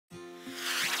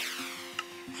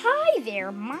Hi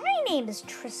there, my name is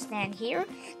Tristan here.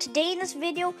 Today in this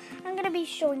video, I'm going to be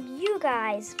showing you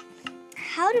guys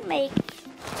how to make,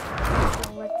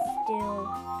 so let's do,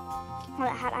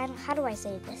 how do I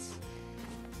say this?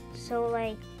 So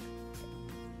like,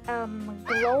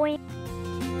 glowing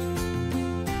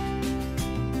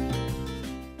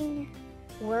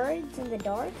words in the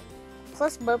dark,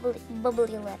 plus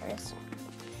bubbly letters.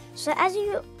 So as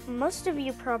most of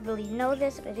you probably know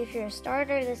this, but if you're a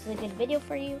starter, this is a good video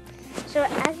for you. So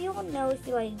as you all know, if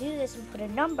you like do this and put a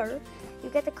number, you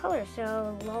get the color.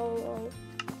 So lol,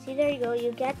 see, there you go,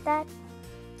 you get that.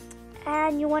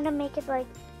 And you want to make it like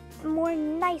more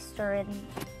nicer and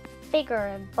bigger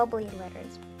and bubbly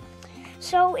letters.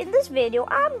 So in this video,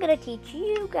 I'm gonna teach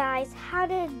you guys how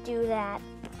to do that.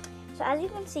 So as you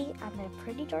can see, I'm in a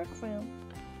pretty dark room.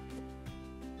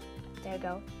 There you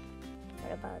go.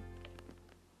 What about?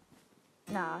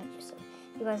 No,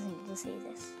 you guys need to see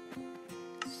this.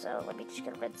 So let me just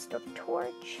get a redstone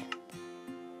torch.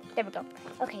 There we go.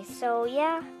 Okay, so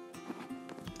yeah.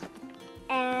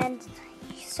 And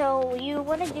so you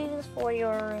want to do this for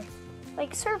your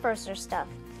like servers or stuff.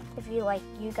 If you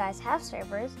guys have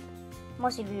servers.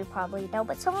 Most of you probably know,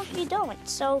 but some of you don't.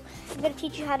 So I'm gonna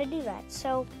teach you how to do that.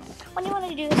 So when you want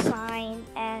to do a sign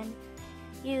and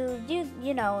you do,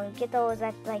 get those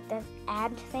that like the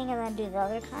add thing and then do the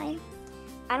other kind.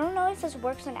 I don't know if this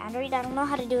works on Android. I don't know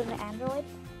how to do it on Android.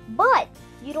 But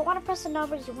you don't want to press the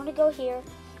numbers. You want to go here.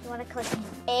 You want to click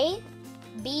A,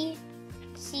 B,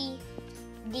 C,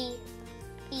 D,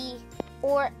 E,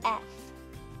 or F.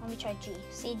 Let me try G.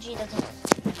 See, G doesn't work.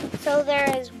 So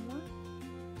there's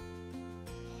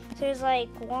like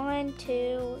 1,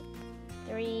 2,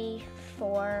 3,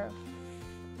 4,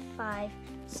 5,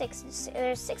 6.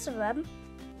 There's 6 of them.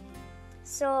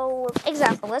 So,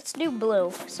 example, let's do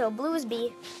blue. So blue is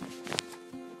B.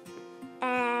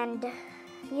 And,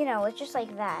 it's just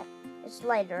like that. It's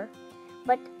lighter.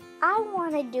 But I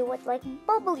want to do it like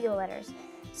bubbly letters.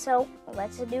 So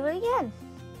let's do it again.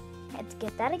 Let's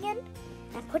get that again.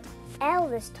 And put L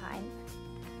this time.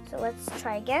 So let's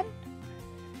try again.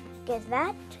 Get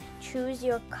that. Choose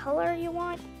your color you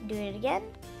want. Do it again.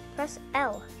 Press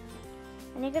L.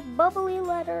 And you get bubbly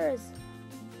letters.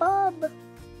 No,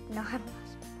 I don't know.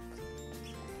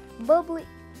 Bubbly.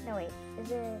 No, wait.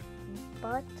 Is it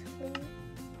buttly?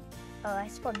 Oh, I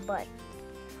spelled butt.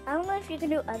 I don't know if you can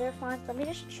do other fonts. Let me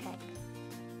just check.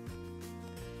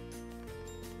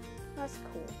 That's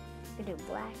cool. You can do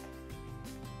black.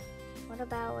 What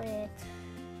about it?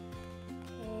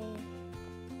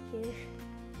 Okay.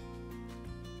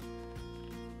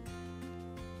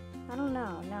 I don't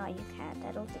know. No, you can't.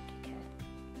 I don't think you can.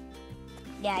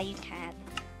 Yeah, you can.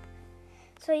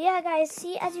 So yeah, guys,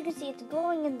 see, as you can see, it's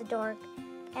glowing in the dark.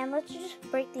 And let's just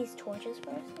break these torches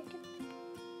for a second.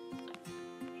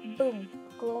 Boom,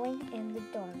 glowing in the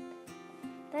dark.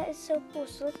 That is so cool.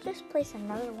 So let's just place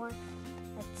another one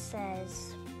that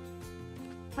says,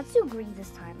 let's do green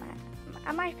this time.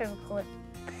 My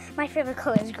favorite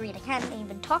color is green. I can't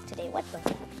even talk today. What the?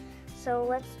 So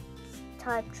let's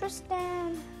type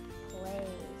Tristan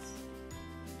Plays.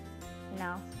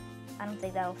 No, I don't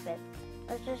think that'll fit.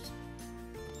 Let's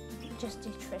just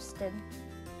do Tristan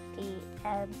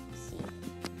PMC.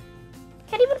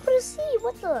 Can't even put a C.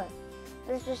 What the?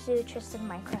 Let's just do Tristan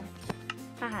Minecraft.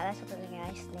 Haha, that's a really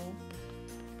nice name.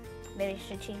 Maybe I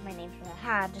should change my name for that.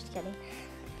 Ha, just kidding.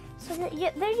 So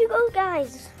yeah, there you go,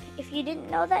 guys. If you didn't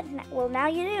know that, well, now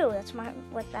you do.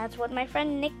 That's what my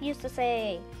friend Nick used to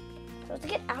say. So to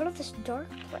get out of this dark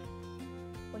place.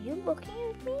 Were you looking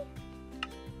at me?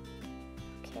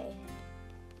 Okay.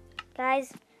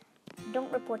 Guys,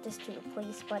 don't report this to the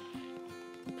police, but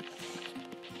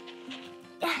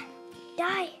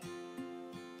die.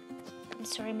 I'm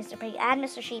sorry, Mr. Pig and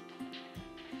Mr. Sheep.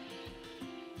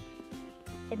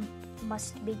 It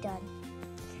must be done.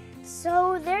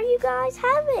 So there you guys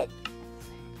have it.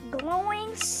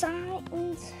 Glowing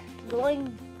signs,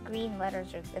 glowing green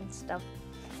letters and stuff,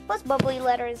 plus bubbly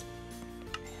letters.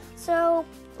 So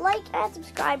like and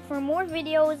subscribe for more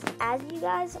videos. As you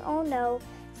guys all know,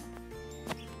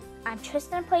 I'm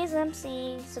Tristan Plays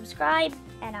MC. Subscribe,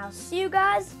 and I'll see you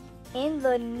guys in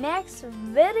the next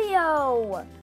video.